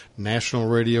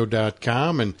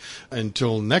IsraelNationalRadio.com, and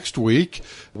until next week,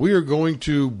 we are going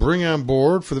to bring on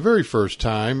board, for the very first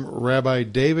time, Rabbi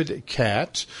David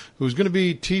Katz, who's going to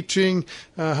be teaching,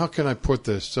 how can I put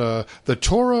this, the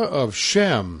Torah of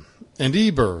Shem and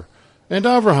Eber and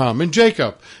Avraham and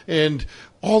Jacob and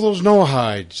all those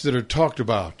Noahides that are talked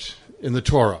about in the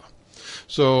Torah.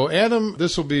 So, Adam,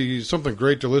 this will be something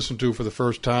great to listen to for the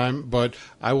first time, but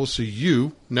I will see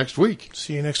you next week.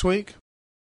 See you next week.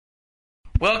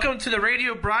 Welcome to the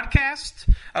radio broadcast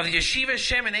of the Yeshiva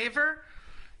Shem and Aver,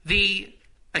 the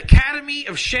Academy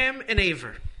of Shem and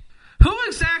Aver. Who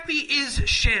exactly is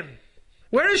Shem?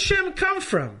 Where does Shem come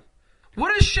from?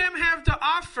 What does Shem have to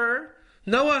offer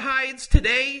Noahides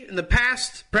today, in the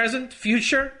past, present,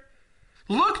 future?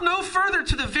 Look no further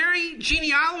to the very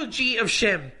genealogy of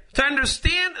Shem to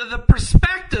understand the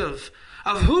perspective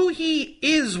of who he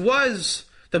is, was,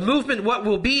 the movement, what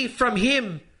will be from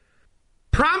him.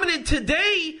 Prominent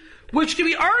today, which can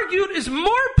be argued is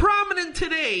more prominent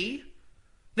today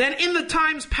than in the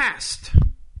times past.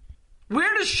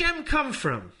 Where does Shem come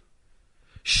from?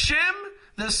 Shem,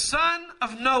 the son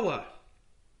of Noah.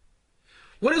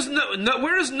 Where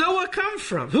does Noah come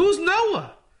from? Who's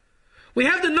Noah? We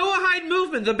have the Noahide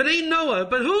movement, the B'nai Noah,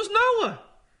 but who's Noah?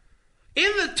 In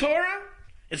the Torah,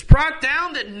 it's brought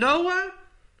down that Noah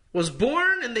was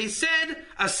born, and they said,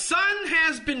 a son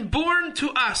has been born to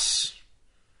us.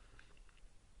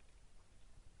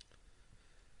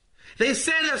 They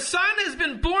said, a son has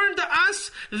been born to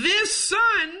us. This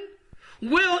son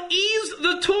will ease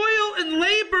the toil and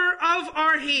labor of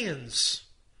our hands.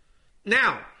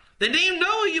 Now, the name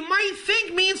Noah, you might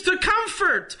think, means to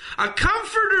comfort. A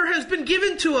comforter has been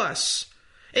given to us.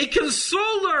 A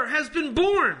consoler has been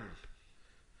born.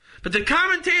 But the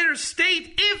commentators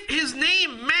state, if his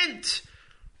name meant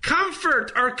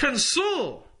comfort or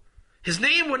console, his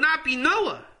name would not be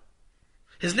Noah.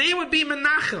 His name would be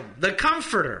Menachem, the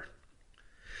comforter.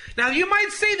 Now, you might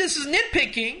say this is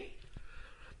nitpicking,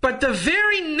 but the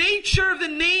very nature of the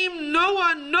name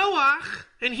Noah, Noach,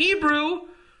 in Hebrew,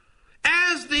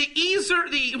 as the easer,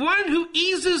 the one who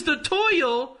eases the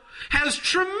toil, has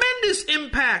tremendous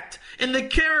impact in the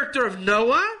character of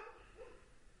Noah,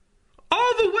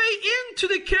 all the way into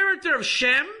the character of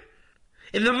Shem.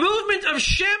 In the movement of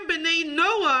Shem B'nai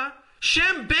Noah,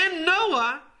 Shem Ben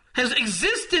Noah has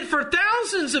existed for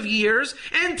thousands of years,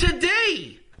 and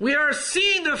today we are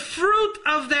seeing the fruit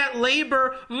of that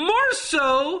labor more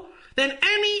so than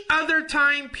any other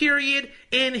time period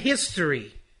in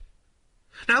history.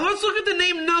 Now let's look at the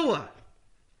name Noah.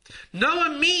 Noah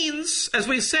means, as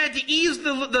we said, to ease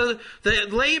the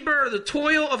labor, the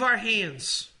toil of our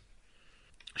hands.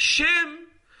 Shem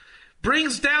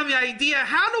brings down the idea,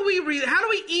 how do we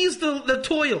ease the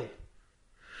toil?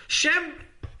 Shem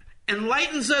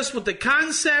enlightens us with the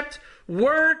concept,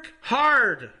 work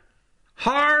hard.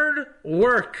 Hard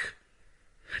work.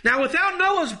 Now, without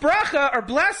Noah's bracha or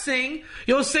blessing,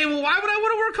 you'll say, well, why would I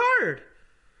want to work hard?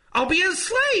 I'll be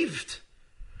enslaved.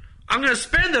 I'm going to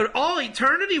spend all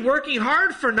eternity working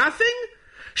hard for nothing?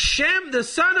 Shem, the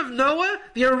son of Noah,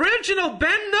 the original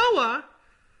Ben Noah,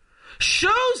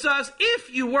 shows us if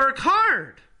you work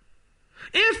hard,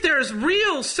 if there's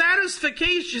real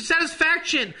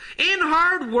satisfaction in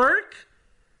hard work,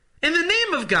 in the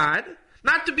name of God,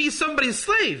 not to be somebody's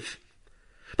slave,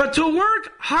 but to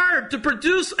work hard to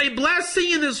produce a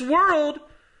blessing in this world,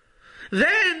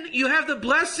 then you have the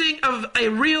blessing of a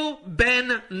real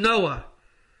Ben Noah.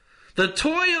 The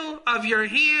toil of your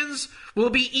hands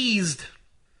will be eased.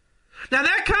 Now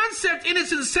that concept in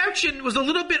its inception was a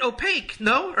little bit opaque,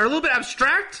 no? Or a little bit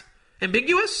abstract,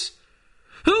 ambiguous.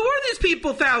 Who were these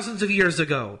people thousands of years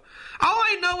ago? All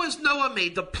I know is Noah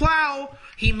made the plow.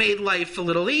 He made life a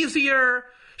little easier.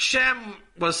 Shem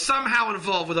was somehow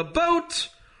involved with a boat.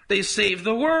 They saved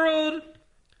the world.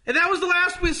 And that was the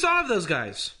last we saw of those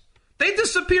guys. They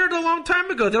disappeared a long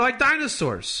time ago. They're like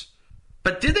dinosaurs.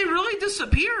 But did they really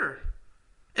disappear?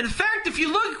 In fact, if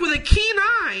you look with a keen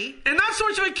eye, and not so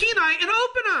much of a keen eye, an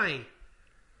open eye,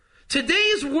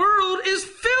 today's world is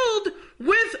filled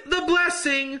with the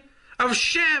blessing of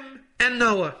Shem and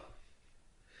Noah.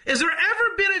 Has there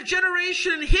ever been a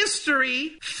generation in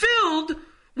history filled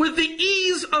with the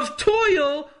ease of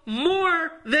toil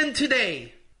more than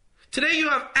today? Today you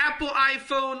have Apple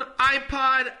iPhone,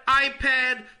 iPod,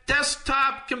 iPad,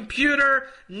 desktop, computer,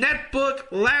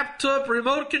 netbook, laptop,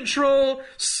 remote control,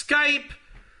 Skype,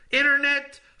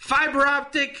 internet, fiber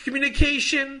optic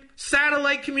communication,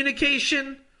 satellite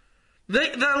communication. The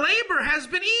labor has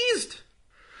been eased.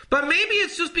 But maybe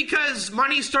it's just because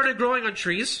money started growing on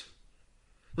trees.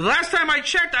 The last time I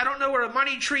checked, I don't know where a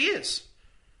money tree is.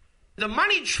 The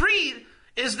money tree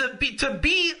is to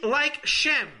be like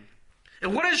Shem.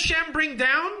 And what does Shem bring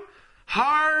down?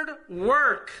 Hard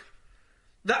work.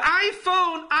 The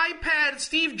iPhone, iPad,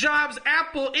 Steve Jobs,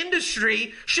 Apple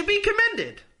industry should be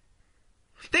commended.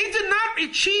 They did not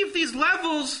achieve these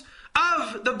levels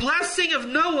of the blessing of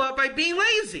Noah by being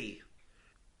lazy.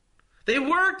 They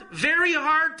worked very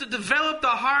hard to develop the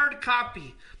hard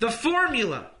copy, the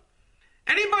formula.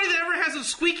 Anybody that ever has a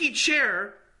squeaky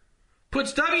chair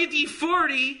puts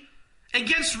WD-40 and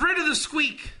gets rid of the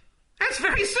squeak. That's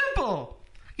very simple.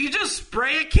 You just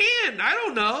spray a can. I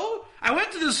don't know. I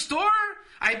went to the store.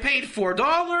 I paid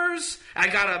 $4. I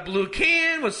got a blue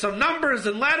can with some numbers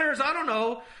and letters. I don't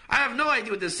know. I have no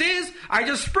idea what this is. I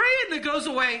just spray it and it goes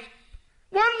away.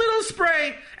 One little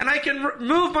spray, and I can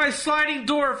move my sliding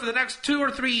door for the next 2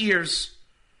 or 3 years.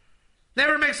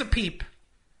 Never makes a peep.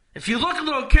 If you look a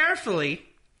little carefully,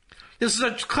 this is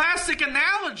a classic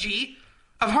analogy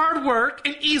of hard work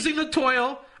and easing the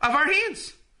toil of our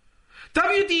hands.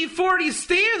 WD-40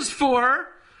 stands for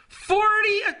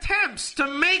 40 attempts to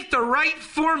make the right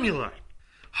formula.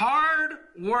 Hard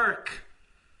work.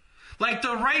 Like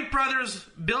the Wright brothers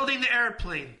building the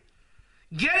airplane.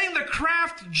 Getting the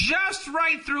craft just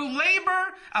right through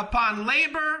labor upon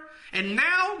labor. And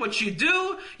now what you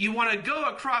do, you want to go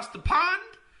across the pond.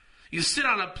 You sit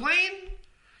on a plane.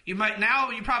 You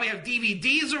probably have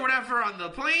DVDs or whatever on the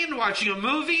plane, watching a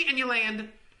movie, and you land.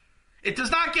 It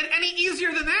does not get any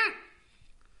easier than that.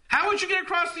 How would you get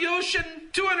across the ocean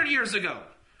 200 years ago?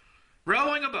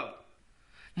 Rowing a boat.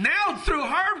 Now through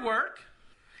hard work,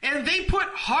 and they put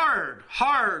hard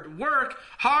work,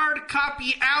 hard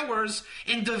copy hours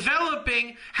in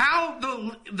developing how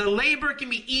the labor can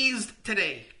be eased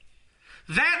today.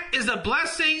 That is a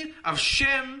blessing of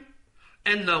Shem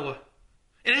and Noah.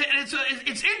 And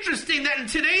it's interesting that in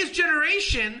today's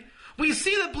generation, we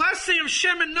see the blessing of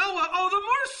Shem and Noah all the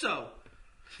more so.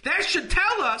 That should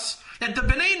tell us that the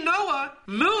B'nai Noah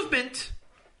movement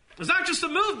is not just a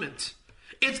movement.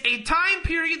 It's a time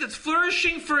period that's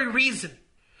flourishing for a reason.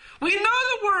 We know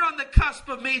that we're on the cusp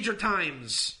of major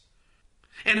times.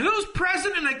 And who's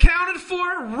present and accounted for,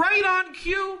 right on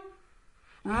cue,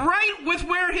 right with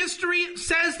where history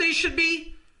says they should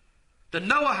be? The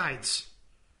Noahites.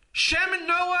 Shem and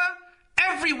Noah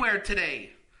everywhere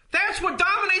today. That's what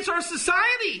dominates our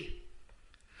society.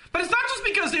 But it's not just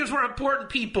because these were important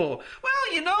people.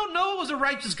 Well, Noah was a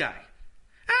righteous guy.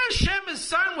 And Shem, his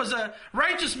son, was a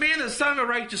righteous man, the son of a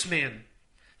righteous man.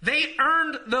 They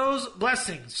earned those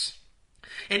blessings.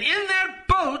 And in that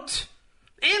boat,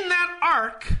 in that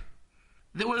ark,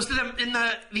 there was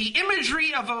the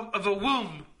imagery of a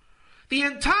womb. The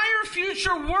entire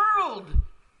future world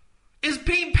is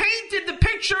being painted, the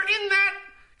picture in that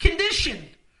condition.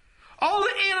 All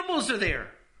the animals are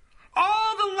there.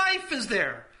 All the life is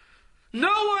there.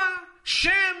 Noah,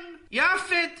 Shem,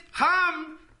 Yafet,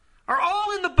 Ham are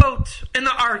all in the boat, in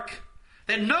the ark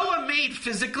that Noah made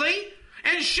physically,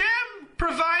 and Shem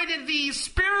provided the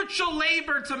spiritual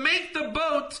labor to make the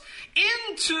boat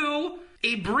into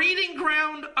a breeding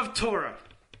ground of Torah.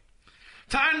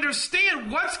 To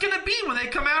understand what's going to be when they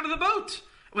come out of the boat,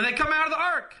 when they come out of the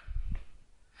ark.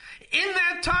 In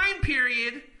that time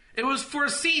period, it was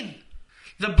foreseen.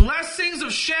 The blessings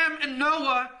of Shem and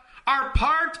Noah are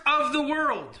part of the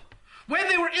world. When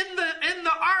they were in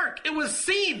the ark, it was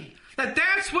seen that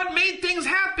that's what made things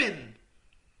happen.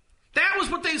 That was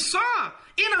what they saw.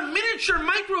 In a miniature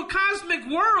microcosmic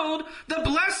world, the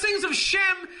blessings of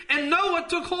Shem and Noah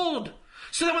took hold.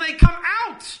 So that when they come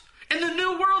out and the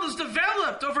new world is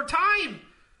developed over time,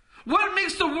 what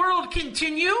makes the world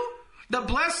continue? The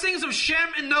blessings of Shem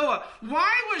and Noah.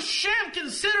 Why was Shem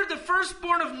considered the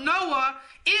firstborn of Noah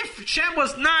if Shem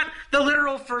was not the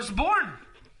literal firstborn?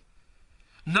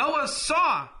 Noah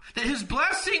saw that his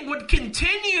blessing would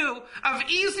continue of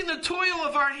easing the toil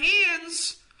of our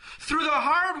hands through the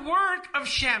hard work of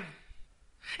Shem.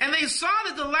 And they saw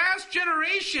that the last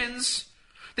generations,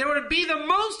 there would be the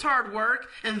most hard work,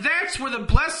 and that's where the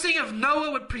blessing of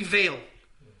Noah would prevail.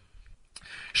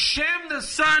 Shem, the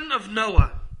son of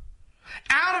Noah.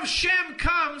 Out of Shem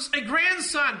comes a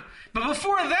grandson. But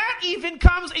before that even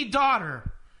comes a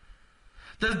daughter.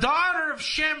 The daughter of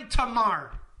Shem,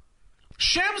 Tamar.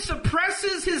 Shem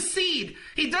suppresses his seed.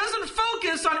 He doesn't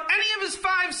focus on any of his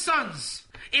 5 sons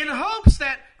in hopes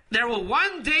that there will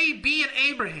one day be an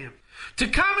Abraham to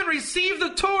come and receive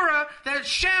the Torah that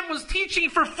Shem was teaching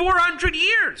for 400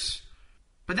 years.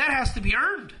 But that has to be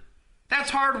earned. That's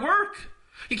hard work.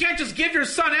 You can't just give your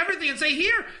son everything and say,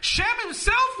 here, Shem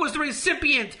himself was the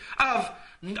recipient of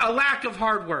a lack of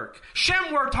hard work.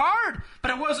 Shem worked hard,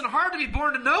 but it wasn't hard to be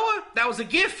born to Noah. That was a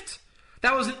gift.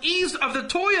 That was an ease of the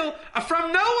toil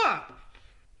from Noah.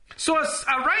 So a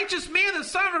righteous man, the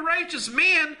son of a righteous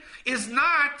man, is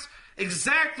not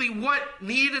exactly what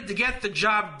needed to get the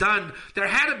job done. There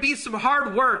had to be some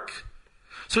hard work.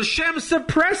 So Shem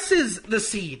suppresses the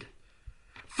seed.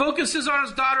 Focuses on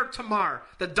his daughter Tamar,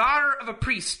 the daughter of a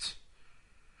priest.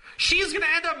 She's going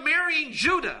to end up marrying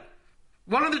Judah,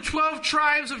 one of the 12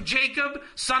 tribes of Jacob,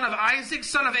 son of Isaac,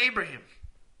 son of Abraham.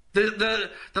 The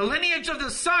lineage of the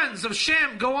sons of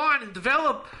Shem go on and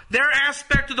develop their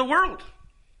aspect of the world.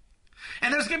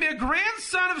 And there's going to be a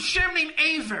grandson of Shem named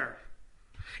Aver.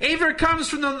 Aver comes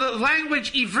from the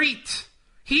language Ivrit,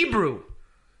 Hebrew.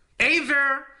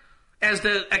 Aver as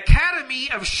the academy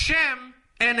of Shem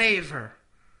and Aver.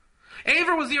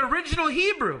 Aver was the original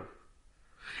Hebrew.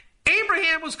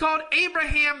 Abraham was called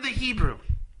Abraham the Hebrew.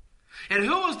 And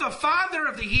who was the father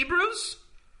of the Hebrews?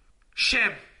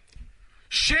 Shem.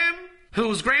 Shem,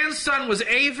 whose grandson was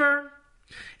Aver.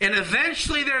 And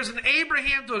eventually there's an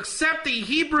Abraham to accept the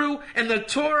Hebrew and the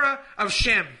Torah of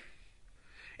Shem.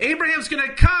 Abraham's going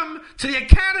to come to the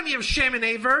academy of Shem and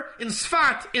Aver in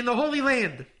Sfat, in the Holy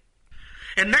Land.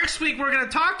 And next week we're going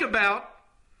to talk about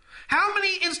how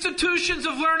many institutions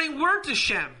of learning were to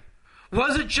Shem.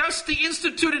 Was it just the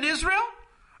institute in Israel?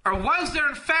 Or was there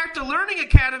in fact a learning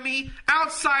academy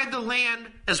outside the land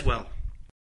as well?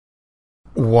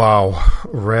 Wow,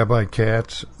 Rabbi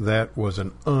Katz, that was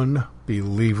an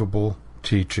unbelievable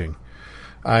teaching.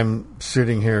 I'm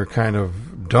sitting here kind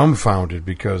of dumbfounded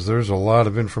because there's a lot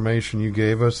of information you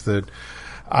gave us that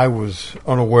I was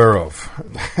unaware of.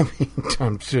 I mean,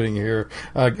 I'm sitting here.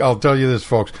 I'll tell you this,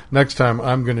 folks. Next time,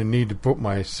 I'm going to need to put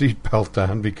my seatbelt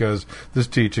on because this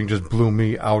teaching just blew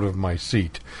me out of my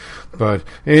seat. But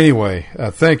anyway,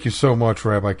 thank you so much,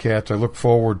 Rabbi Katz. I look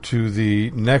forward to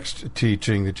the next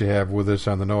teaching that you have with us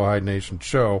on the Noahide Nation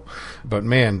show. But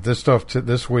man, this stuff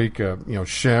this week,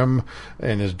 Shem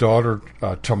and his daughter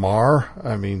Tamar.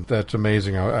 I mean, that's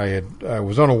amazing. I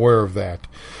was unaware of that,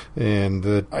 and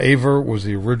that Aver was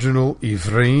the original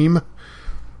Ivrim.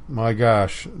 My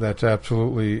gosh, that's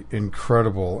absolutely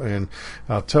incredible. And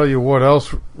I'll tell you what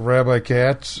else, Rabbi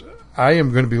Katz. I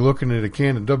am going to be looking at a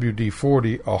can of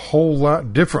WD-40 a whole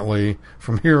lot differently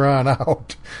from here on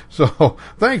out. So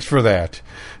thanks for that.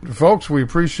 Folks, we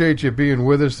appreciate you being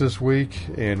with us this week,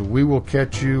 and we will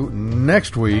catch you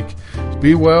next week.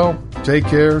 Be well, take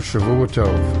care, Shavua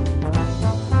Tov.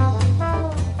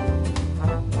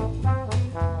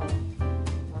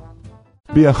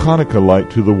 Be a Hanukkah light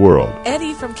to the world.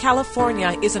 Eddie from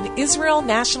California is an Israel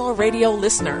National Radio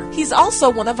listener. He's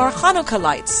also one of our Hanukkah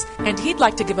lights, and he'd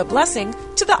like to give a blessing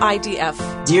to the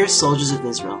IDF. Dear soldiers of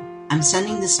Israel, I'm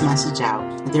sending this message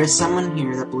out that there is someone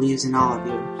here that believes in all of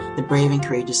you, the brave and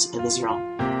courageous of Israel.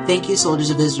 Thank you, soldiers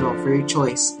of Israel, for your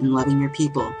choice in loving your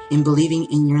people, in believing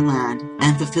in your land,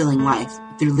 and fulfilling life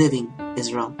through living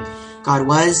Israel. God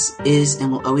was, is,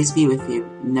 and will always be with you.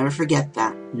 Never forget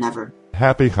that. Never.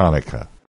 Happy Hanukkah.